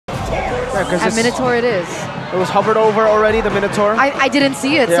Yeah, and Minotaur it is. It was hovered over already, the Minotaur. I didn't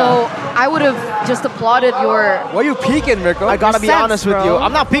see it, Yeah. so I would have just applauded your... Why are you peeking, Rrq? I gotta be sense, honest with bro. you.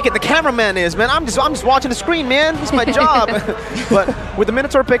 I'm not peeking. The cameraman is, man. I'm just watching the screen, man. It's my job. But with the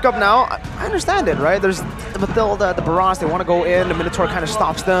Minotaur pickup now, I understand it, right? There's the Barrage, they want to go in. The Minotaur kind of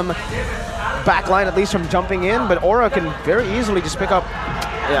stops them. Backline at least from jumping in, but Aura can very easily just pick up.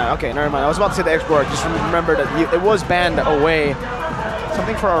 Yeah, okay, never mind. I was about to say the export. Just remember that it was banned away.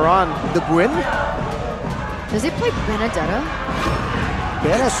 Something for Aran. The Gwyn? Does he play Benedetta?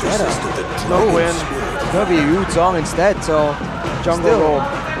 Benedetta. No win. It's gonna be Yu Zhong instead, so Jungle still roll.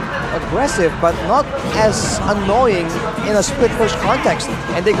 aggressive, but not as annoying in a split push context.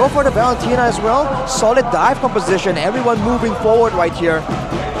 And they go for the Valentina as well. Solid dive composition. Everyone moving forward right here.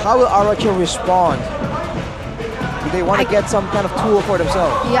 How will Rrq respond? Do they want to get some kind of tool for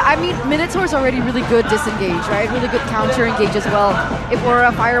themselves? Yeah, I mean, Minotaur's already really good disengage, right? Really good counter engage as well. If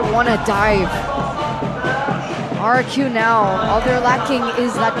Aura Fire want to dive. Rrq now, all they're lacking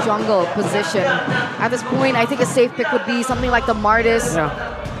is that jungle position. At this point, I think a safe pick would be something like the Mardis. Yeah.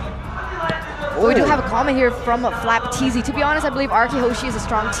 But we do have a comment here from Flap TZ. To be honest, I believe Rrq Hoshi is a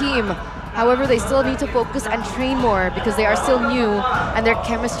strong team. However, they still need to focus and train more because they are still new and their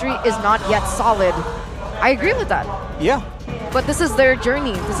chemistry is not yet solid. I agree with that. Yeah. But this is their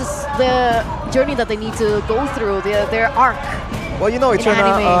journey. This is the journey that they need to go through, their arc. Well, you know,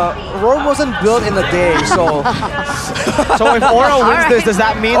 Eterna, Rome wasn't built in a day, so... So if Aura wins this, does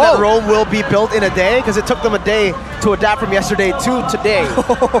that mean that Rome will be built in a day? Because it took them a day to adapt from yesterday to today.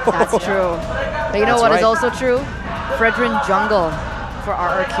 That's true. But you know what is also true? Fredrin Jungle for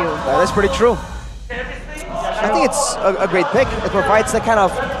Rrq. That is pretty true. I think it's a great pick. It provides that kind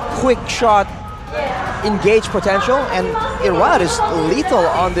of quick shot engage potential, and Irad is lethal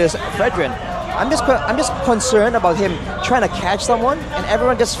on this Fredrin. I'm just concerned about him trying to catch someone and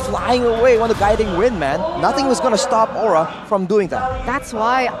everyone just flying away on the guiding wind, man. Nothing was gonna stop Aura from doing that. That's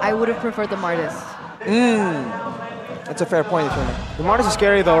why I would have preferred the Mardis. That's a fair point, Eterna. The Mardis is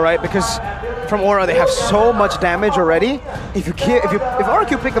scary though, right? Because from Aura they have so much damage already. If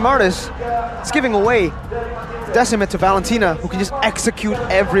Rrq pick the Mardis, it's giving away Decimate to Valentina, who can just execute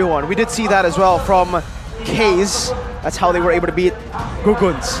everyone. We did see that as well from K's. That's how they were able to beat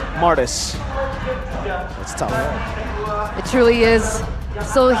Gugun's Mardis. It's tough. It truly is.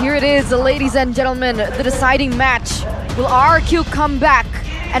 So here it is, ladies and gentlemen, the deciding match. Will Rrq come back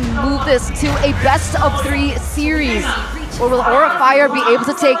and move this to a best-of-3 series? Or will Aura Fire be able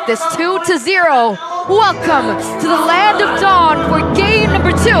to take this 2-0? Welcome to the Land of Dawn for game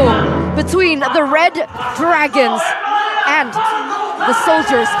number 2 between the Red Dragons and the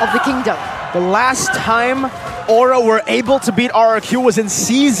Soldiers of the Kingdom. The last time Aura were able to beat Rrq was in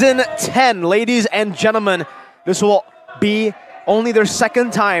Season 10, ladies and gentlemen. This will be only their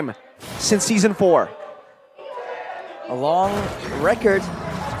second time since Season 4. A long record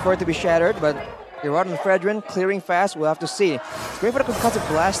for it to be shattered, but Irad and Fredrin clearing fast, we'll have to see. Going for the concussive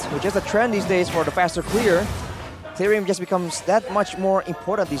blast, which is a trend these days for the faster clear. Clearing just becomes that much more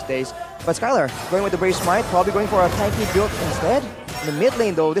important these days. But Skylar, going with the Brave Smite, probably going for a tanky build instead. In the mid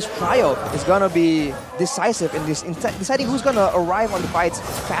lane though, this trio is gonna be decisive in this, deciding who's gonna arrive on the fights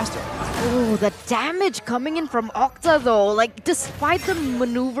faster. Oh, the damage coming in from Octa though, like despite the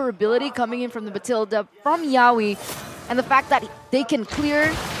maneuverability coming in from the Batilda, from Yawi, and the fact that they can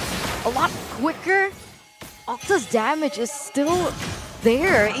clear a lot quicker, Octa's damage is still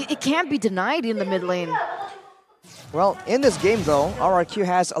there. It can't be denied in the mid lane. Well, in this game though, Rrq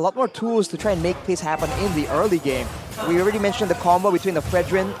has a lot more tools to try and make things happen in the early game. We already mentioned the combo between the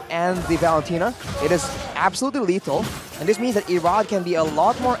Fredrin and the Valentina. It is absolutely lethal, and this means that Irad can be a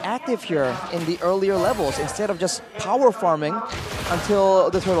lot more active here in the earlier levels instead of just power farming until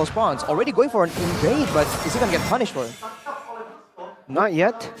the turtle spawns. Already going for an invade, but is he gonna get punished for it? Not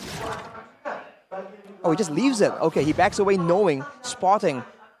yet. Oh, he just leaves it. Okay, he backs away knowing, spotting,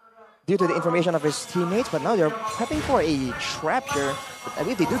 due to the information of his teammates, but now they're prepping for a trap here. But I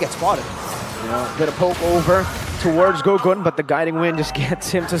believe they do get spotted. Yeah, get a poke over towards Gogun, but the guiding wind just gets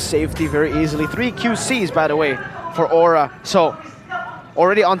him to safety very easily. 3 QCs, by the way, for Aura. So,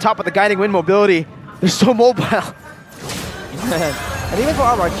 already on top of the guiding wind mobility, they're so mobile. And even for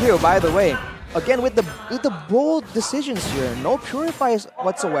Rrq, by the way, again with the bold decisions here, no purifiers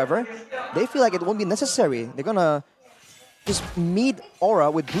whatsoever. They feel like it won't be necessary. They're gonna just meet Aura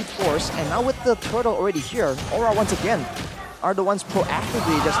with brute force, and now with the turtle already here, Aura once again are the ones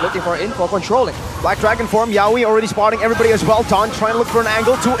proactively just looking for info, controlling. Black Dragon form, Yawi already spotting everybody as well. Dawn trying to look for an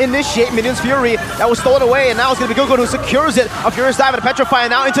angle to initiate Minion's Fury. That was stolen away, and now it's going to be Gogun who secures it. A Furious Dive and a Petrify,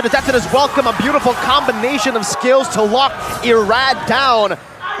 and now into the Detonators. Welcome, a beautiful combination of skills to lock Irad down.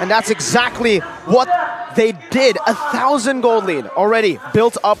 And that's exactly what they did. 1,000 gold lead already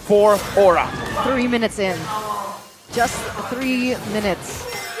built up for Aura. 3 minutes in. Just 3 minutes.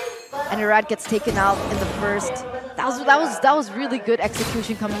 And Rrq gets taken out in the first. That was really good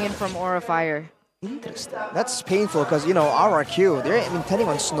execution coming in from Aura Fire. Interesting. That's painful because, you know, Rrq, they're intending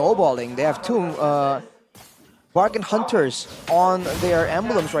on snowballing. They have 2 bargain hunters on their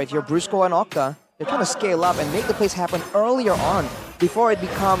emblems right here, Brusco and Octa. They're trying to scale up and make the plays happen earlier on before it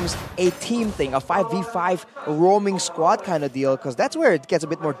becomes a team thing, a 5v5 roaming squad kind of deal, because that's where it gets a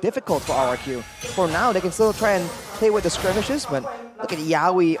bit more difficult for Rrq. For now, they can still try and play with the skirmishes, but look at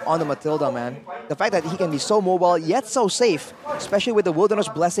Yawi on the Matilda, man. The fact that he can be so mobile yet so safe, especially with the Wilderness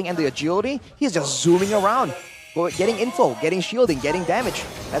Blessing and the agility, he's just zooming around. Getting info, getting shielding, getting damage.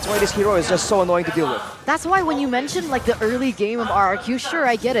 That's why this hero is just so annoying to deal with. That's why when you mentioned like the early game of Rrq, sure,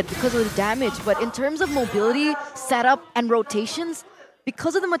 I get it because of the damage, but in terms of mobility, setup, and rotations,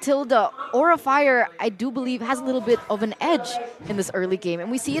 because of the Matilda, Aura Fire, I do believe, has a little bit of an edge in this early game.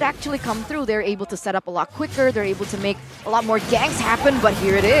 And we see it actually come through. They're able to set up a lot quicker. They're able to make a lot more ganks happen, but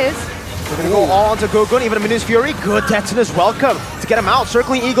here it is. We're going to go all onto Gugun, even a Minus Fury. Good detonus, welcome to get him out.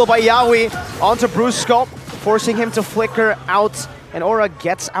 Circling Eagle by Yawi onto Brusco, forcing him to flicker out, and Aura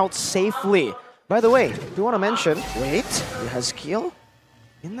gets out safely. By the way, do want to mention, wait, Yehezkiel?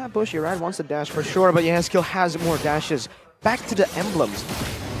 In that bush, Rrq wants to dash for sure, but Yehezkiel has more dashes. Back to the emblems.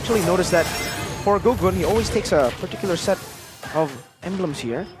 Actually notice that for Gugun, he always takes a particular set of emblems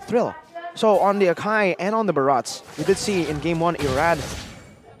here. Thrill. So on the Akai and on the Barats, you did see in game 1, Rrq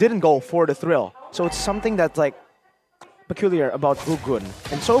didn't go for the Thrill. So it's something that's like peculiar about Gugun.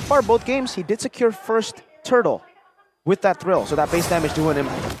 And so far, both games, he did secure first turtle with that Thrill. So that base damage doing him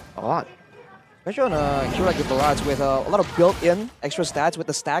a lot. Especially on a hero like the Barats with a lot of built-in extra stats with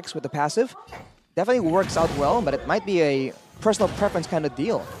the stacks, with the passive. Definitely works out well, but it might be a personal preference kind of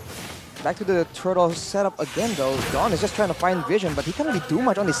deal. Back to the turtle setup again though. Dawn is just trying to find vision, but he can't really do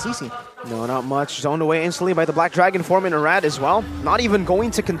much on his CC. No, not much. Zoned away instantly by the Black Dragon form in Rrq as well. Not even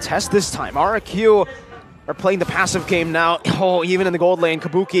going to contest this time. Rrq are playing the passive game now. Oh, even in the gold lane,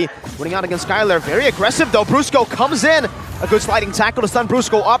 Kabuki winning out against Skylar. Very aggressive though. Brusco comes in. A good sliding tackle to stun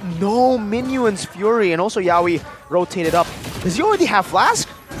Brusco up. No minions Fury, and also Yawi rotated up. Does he already have Flask?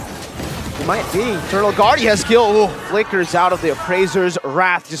 He might be. Turtle Guard, he has skill. Ooh, flickers out of the Appraiser's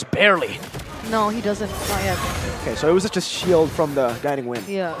Wrath, just barely. No, he doesn't. Not yet. Okay, so it was just a shield from the Guiding Wind.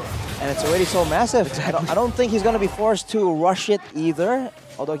 Yeah. And it's already so massive. I don't think he's going to be forced to rush it either,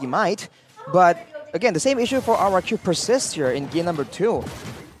 although he might. But again, the same issue for Rrq persists here in game number 2.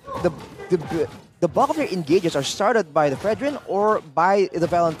 The bulk of their engages are started by the Fredrin or by the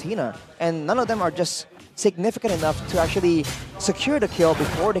Valentina, and none of them are just significant enough to actually secure the kill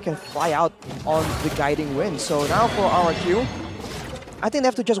before they can fly out on the Guiding Wind. So now for Rrq, I think they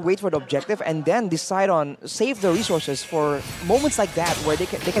have to just wait for the objective and then decide on save the resources for moments like that where they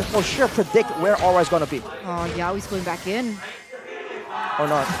can for sure predict where Aura is going to be. Oh, Yawi's going back in. Or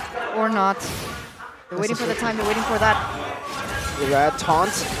not. Or not. They're waiting for the time, they're waiting for that. Rrq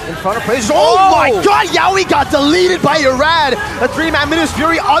taunt in front of Praise. Oh my god, Yawi got deleted by Rrq! A 3-man Minus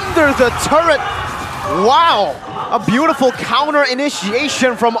Fury under the turret. Wow, a beautiful counter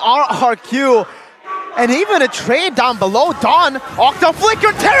initiation from Rrq. And even a trade down below. Dawn, Octa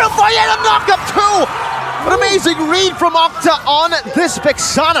flicker, terrifying, and a knockup too! An amazing read from Octa on this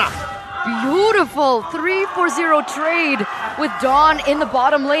Vexana. Beautiful 3-4-0 trade with Dawn in the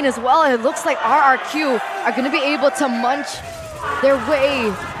bottom lane as well. And it looks like Rrq are going to be able to munch their way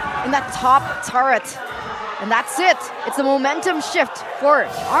in that top turret. And that's it. It's a momentum shift for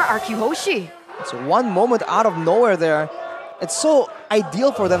Rrq Hoshi. It's one moment out of nowhere there. It's so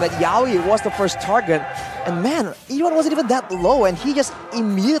ideal for them that Yawi was the first target. And man, E1 wasn't even that low, and he just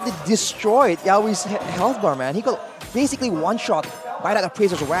immediately destroyed Yawi's health bar, man. He got basically one-shot by that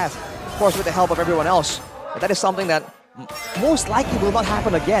Appraiser's Wrath, of course with the help of everyone else. But that is something that most likely will not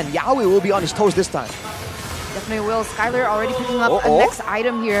happen again. Yawi will be on his toes this time. Definitely will. Skylar already picking up a next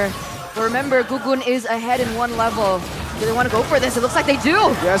item here. But remember, Gugun is ahead in 1 level. Do they want to go for this? It looks like they do.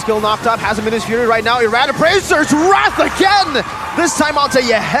 Yehezkiel knocked up, has him in his fury right now. Rrq Appraiser's Wrath again! This time onto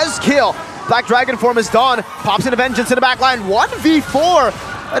Yehezkiel. Black Dragon form is Dawn. Pops into Vengeance in the back line.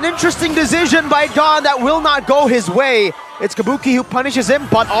 1v4. An interesting decision by Dawn that will not go his way. It's Kabuki who punishes him,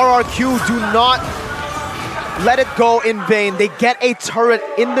 but Rrq do not let it go in vain. They get a turret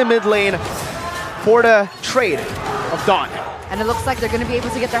in the mid lane for the trade of Dawn. And it looks like they're going to be able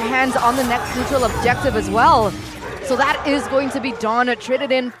to get their hands on the next neutral objective as well. So that is going to be Dawn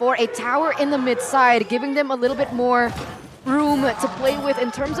traded in for a tower in the mid side, giving them a little bit more room to play with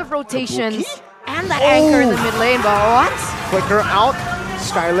in terms of rotations. Kabuki? And that anchor in the mid lane, but what? Flicker out,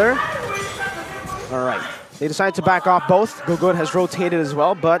 Skylar. All right. They decided to back off both. Gugun has rotated as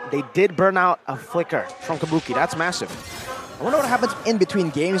well, but they did burn out a flicker from Kabuki. That's massive. I wonder what happens in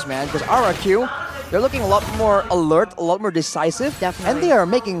between games, man, because Rrq, they're looking a lot more alert, a lot more decisive. Definitely. And they are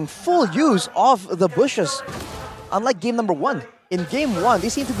making full use of the bushes. Unlike game number 1. In game 1, they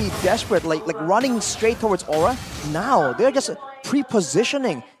seem to be desperate, like running straight towards Aura. Now, they're just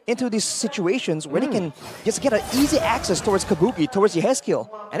pre-positioning into these situations where they can just get an easy access towards Kabuki, towards Yehezkiel.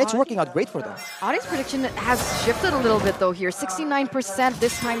 And it's working out great for them. Audience prediction has shifted a little bit though here. 69%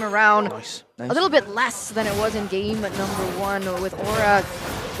 this time around. Nice. A little bit less than it was in game number 1 with Aura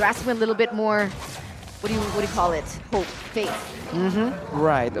grasping a little bit more, what do you call it? Hope, faith.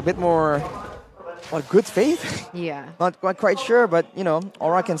 Right, a bit more, what, good faith? Yeah. Not quite sure, but you know,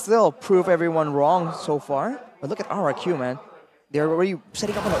 Aura can still prove everyone wrong so far. But look at Rrq, man. They're already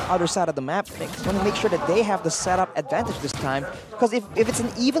setting up on the other side of the map. They want to make sure that they have the setup advantage this time. Because if it's an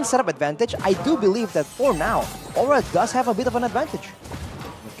even setup advantage, I do believe that for now, Aura does have a bit of an advantage.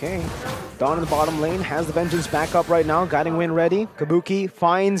 Okay. Dawn in the bottom lane has the Vengeance back up right now. Guiding Wind ready. Kabuki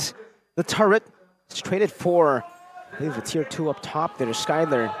finds the turret. It's traded for, I believe, the tier 2 up top. There's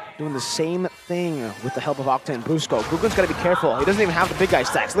Skylar doing the same thing with the help of Octa and Brusco. Gugun's got to be careful. He doesn't even have the big guy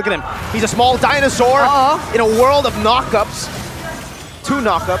stacks. Look at him. He's a small dinosaur in a world of knockups. 2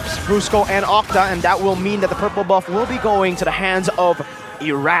 knockups, Brusco and Octa, and that will mean that the purple buff will be going to the hands of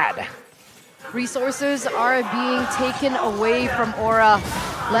Irad. Resources are being taken away from Aura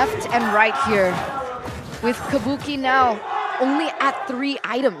left and right here. With Kabuki now only at 3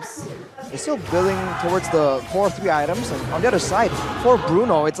 items. They're still building towards the core 3 items, and on the other side, for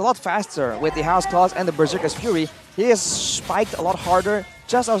Bruno, it's a lot faster with the House Claws and the Berserker's Fury. He has spiked a lot harder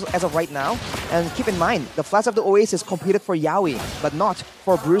just as of right now. And keep in mind, the Flash of the Oasis competed for Yaoi, but not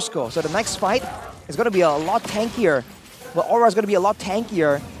for Brusco. So the next fight is going to be a lot tankier. Well, Aura is going to be a lot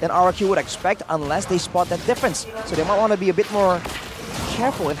tankier than Rrq would expect unless they spot that difference. So they might want to be a bit more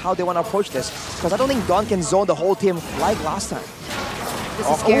careful in how they want to approach this. Because I don't think Dawn can zone the whole team like last time. This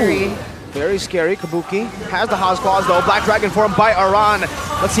is scary. Very scary. Kabuki has the House Claws though. Black Dragon formed by Aran.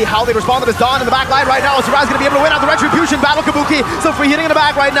 Let's see how they respond to this. Dawn in the back line right now. Saraz's going to be able to win out the Retribution battle. Kabuki still free hitting in the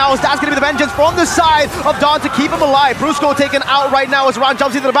back right now. That's going to be the Vengeance from the side of Dawn to keep him alive. Brusco taken out right now as Aran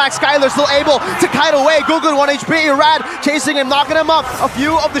jumps into the back. Skylar still able to kite away. Gugun 1 HP. Irad chasing him, knocking him up. A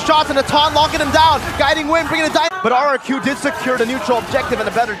few of the shots and a taunt locking him down. Guiding Wind, bringing it down. But Rrq did secure the neutral objective and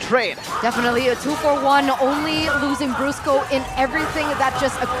a better trade. Definitely a 2-for-1, only losing Brusco in everything that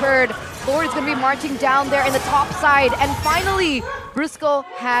just occurred. Lord is going to be marching down there in the top side. And finally, Brusco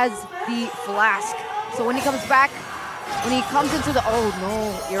has the flask. So when he comes back, when he comes into the... Oh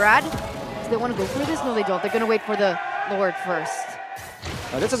no, Irad? Do they want to go for this? No, they don't. They're going to wait for the Lord first.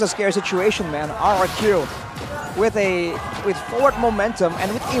 This is a scary situation, man. Rrq with forward momentum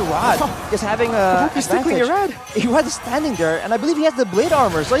and with Irad just having a advantage. Irad is standing there, and I believe he has the blade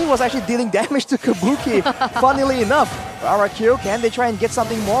armor, so he was actually dealing damage to Kabuki, funnily enough. Rrq, can they try and get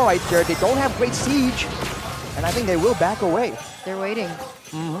something more right here? They don't have great siege, and I think they will back away. They're waiting.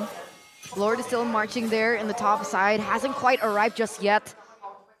 Lord is still marching there in the top side, hasn't quite arrived just yet.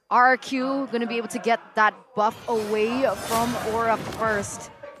 Rrq going to be able to get that buff away from Aura first.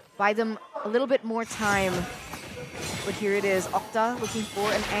 Buy them a little bit more time. But here it is, Octa looking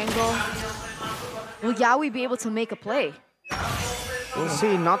for an angle. Will Yaoi be able to make a play? We'll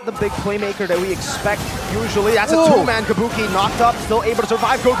see, not the big playmaker that we expect usually. That's a 2-man Kabuki knocked up, still able to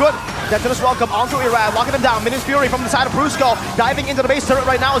survive. Gugun, Detonus welcome onto Irad, locking him down. Minions Fury from the side of Brusco, diving into the base turret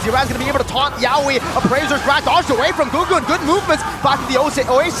right now as Irad's going to be able to taunt Yaoi. Appraiser's Rat dodged away from Gugun. Good movements back to the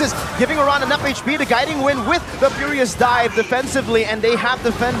Oasis, giving around enough HP to Guiding Wind with the Furious Dive defensively, and they have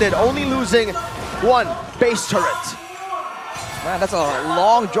defended, only losing 1 base turret. Man, that's a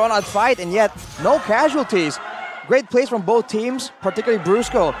long, drawn-out fight, and yet no casualties. Great plays from both teams, particularly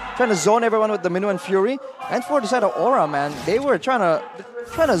Brusco, trying to zone everyone with the Minuan Fury. And for the side of Aura, man, they were trying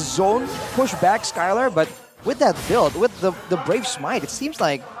to zone, push back Skylar, but with that build, with the Brave Smite, it seems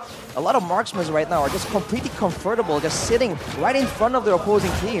like a lot of marksmen right now are just completely comfortable, just sitting right in front of their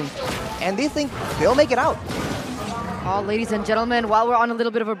opposing team, and they think they'll make it out. Oh, ladies and gentlemen, while we're on a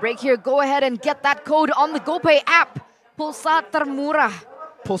little bit of a break here, go ahead and get that code on the GoPay app. Pulsatarmura.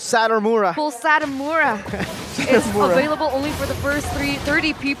 Pulsatarmura. Pulsatarmura. It's available only for the first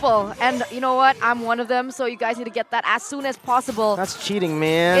 30 people. And you know what? I'm one of them, so you guys need to get that as soon as possible. That's cheating,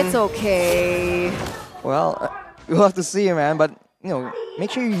 man. It's okay. Well, we'll have to see, man. But, you know, make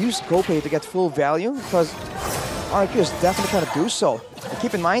sure you use GoPay to get full value, because Rrq is definitely trying to do so. And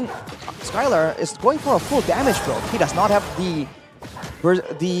keep in mind, Skylar is going for a full damage build. He does not have the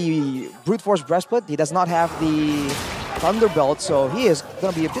Brute Force Breastplate. He does not have the Thunderbelt, so he is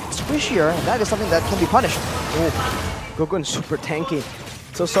going to be a bit squishier, and that is something that can be punished. Gogun super tanky.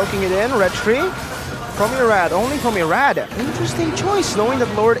 So soaking it in, red tree. From Irad, only from Irad. Interesting choice, knowing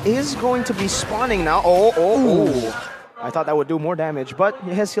that Lord is going to be spawning now. Oh. I thought that would do more damage, but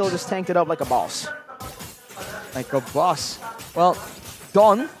his heal just tanked it up like a boss. Like a boss. Well,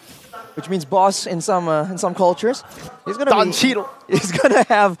 Don, which means boss in some cultures, he's gonna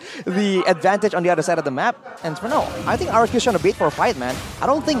have the advantage on the other side of the map. And for now, I think Rrq is trying to bait for a fight, man. I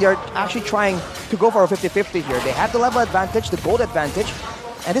don't think they're actually trying to go for a 50-50 here. They have the level advantage, the gold advantage,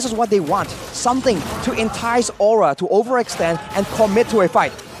 and this is what they want. Something to entice Aura to overextend and commit to a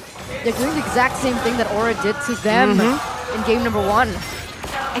fight. They're doing the exact same thing that Aura did to them in game number 1.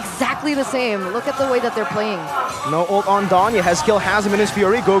 Exactly the same. Look at the way that they're playing. No ult on Dawn, yet his skill has him in his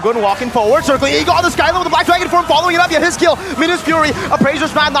fury. Gogun walking forward, circling Eagle on the Skyline with the Black Dragon form, following it up, yet his skill, Minus Fury,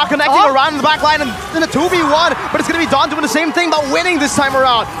 Appraiser's Man not connecting around in the back line and in a 2v1, but it's going to be Dawn doing the same thing, but winning this time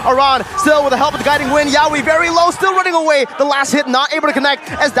around. Aran still with the help of the guiding wind, Yaoi very low, still running away. The last hit not able to connect,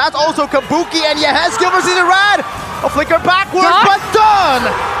 as that's also Kabuki and Skill versus Irad. A flicker backwards, but Dawn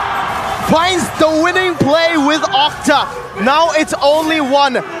finds the winning play with Octa. Now it's only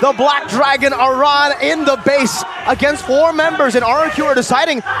one. The Black Dragon, Aran, in the base against 4 members, and Rrq are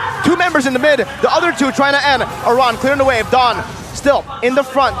deciding 2 members in the mid, the other 2 trying to end. Aran clearing the wave, Dawn still in the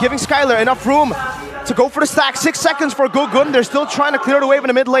front, giving Skylar enough room to go for the stack. 6 seconds for Gogun. They're still trying to clear the wave in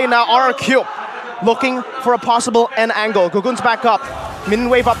the mid lane now. Rrq looking for a possible end angle. Gogun's back up. Minion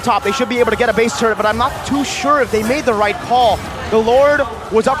wave up top. They should be able to get a base turret, but I'm not too sure if they made the right call. The Lord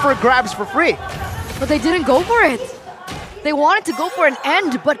was up for grabs for free. But they didn't go for it. They wanted to go for an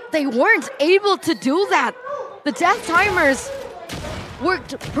end, but they weren't able to do that. The death timers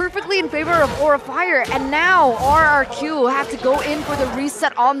worked perfectly in favor of Aura Fire, and now Rrq have to go in for the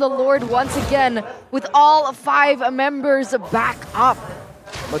reset on the Lord once again with all 5 members back up.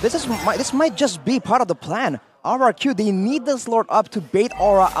 But this might just be part of the plan. Rrq, they need this Lord up to bait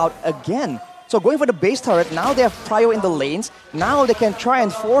Aura out again. So going for the base turret, now they have Prio in the lanes. Now they can try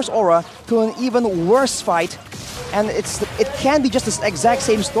and force Aura to an even worse fight. And it can be just the exact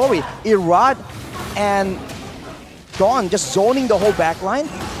same story. Irad and Dawn just zoning the whole backline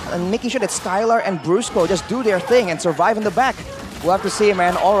and making sure that Skylar and Brusco just do their thing and survive in the back. We'll have to see,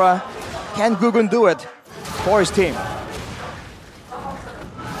 man. Aura, can Gogun do it for his team?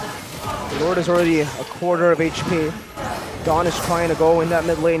 The Lord is already a quarter of HP. Dawn is trying to go in that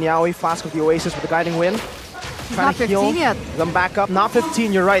mid lane. Yaoi, Flask of the Oasis with the guiding wind. He's not 15 yet. Them back up. Not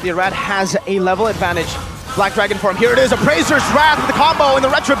 15, you're right. Irad has a level advantage. Black Dragon form. Here it is. Appraiser's Wrath with the combo and the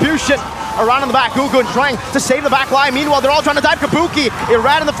Retribution. Around in the back. Gogun trying to save the back line. Meanwhile, they're all trying to dive Kabuki.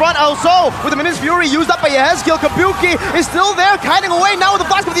 Irad in the front also with the Minus Fury used up by Skill. Kabuki is still there, kiting away now with the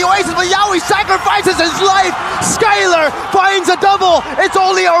Flask of the Oasis, but Yaoi sacrifices his life. Skylar finds a double. It's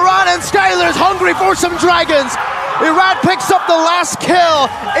only Aran, and Skylar's hungry for some dragons. Irad picks up the last kill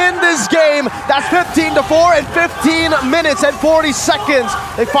in this game. That's 15-4 in 15 minutes and 40 seconds.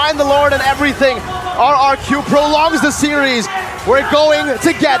 They find the Lord and everything. Rrq prolongs the series. We're going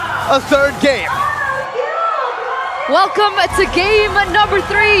to get a 3rd game. Welcome to game number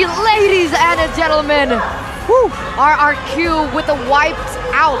 3, ladies and gentlemen. Woo. Rrq with a wiped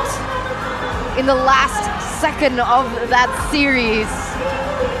out in the last second of that series.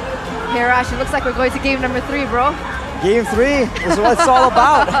 Hey Rash, it looks like we're going to game number 3, bro. Game 3 is what it's all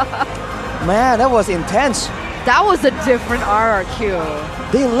about. Man, that was intense. That was a different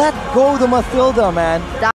Rrq. They let go the Mathilda, man.